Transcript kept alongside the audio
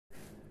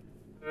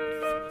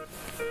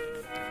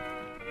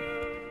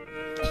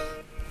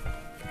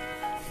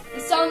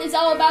one is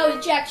all about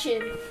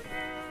rejection.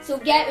 So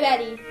get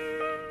ready.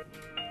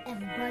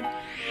 Everybody.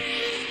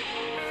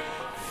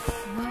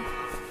 What?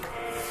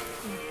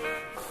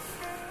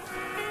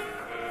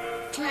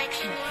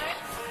 Rejection.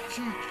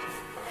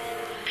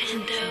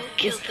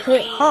 It's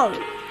hurt hard.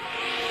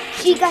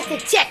 She got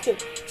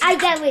rejected. I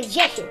got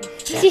rejected.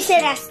 She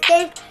said I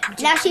stink.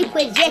 Now she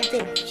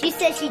projected. She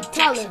said she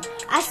telling.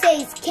 I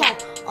say it's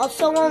cap.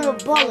 Also I'm a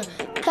baller.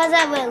 Cause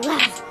I went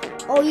last.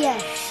 Oh yeah,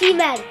 she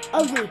mad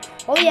ugly.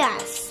 Oh yeah,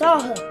 I saw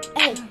her.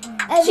 Hey.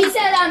 She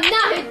said I'm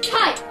not her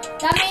type.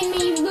 That made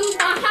me lose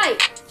my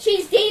height.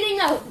 She's dating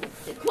a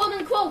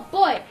quote-unquote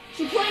boy.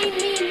 She playing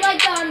me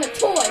like I'm a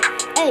toy.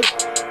 Hey,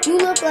 you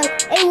look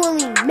like a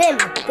woolly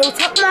mammoth. Don't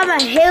talk about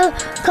my hair,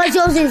 cause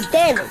yours is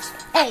damaged.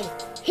 Hey,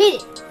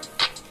 hit it.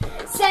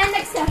 Sat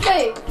next to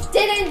her,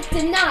 didn't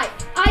deny.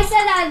 I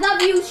said I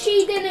love you,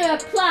 she didn't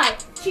reply.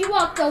 She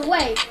walked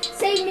away,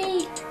 saved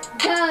me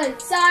the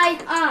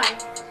side eye.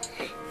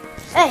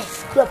 Hey,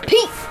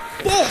 repeat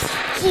this.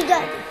 She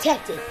got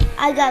rejected.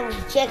 I got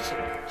rejection.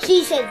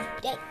 She said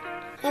that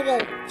I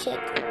got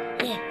rejected.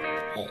 Yeah,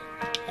 hey.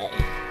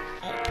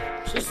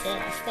 She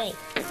said I stink.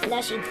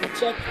 Now she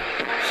rejected.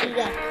 She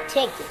got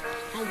rejected.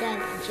 I got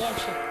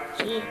rejection.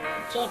 She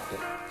rejected.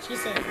 She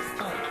said I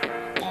stink.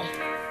 Hey.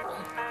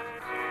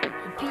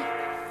 Repeat.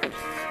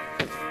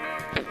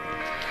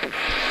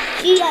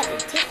 She got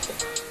rejected.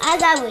 I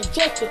got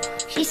rejected.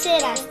 She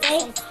said I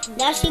stink.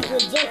 Now she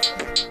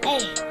rejected.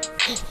 Hey.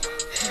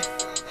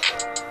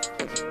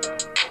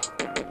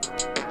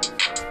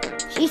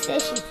 She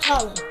said she's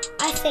taller.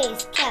 I say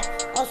it's cap.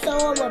 Also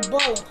I'm a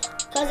baller.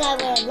 Cause I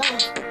wear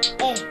last.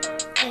 Hey.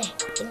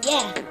 And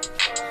yeah.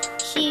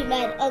 She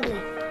mad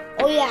ugly.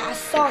 Oh yeah, I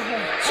saw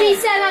her. She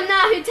said I'm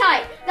not her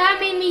type. That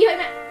made me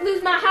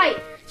lose my height.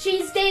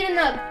 She's dating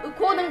a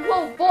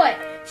quote-unquote boy.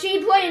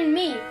 She playing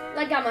me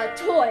like I'm a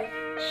toy.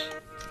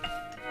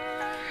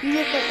 You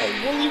look like a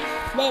woolly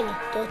mammoth.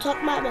 Don't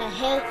talk about my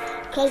hair,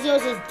 cause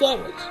yours is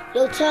damaged.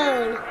 Your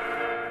turn.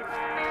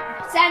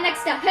 Sat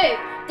next to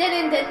her,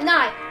 didn't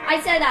deny. I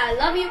said I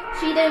love you,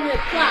 she didn't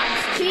reply.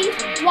 She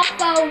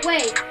walked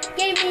away,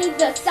 gave me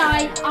the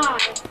side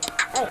eye.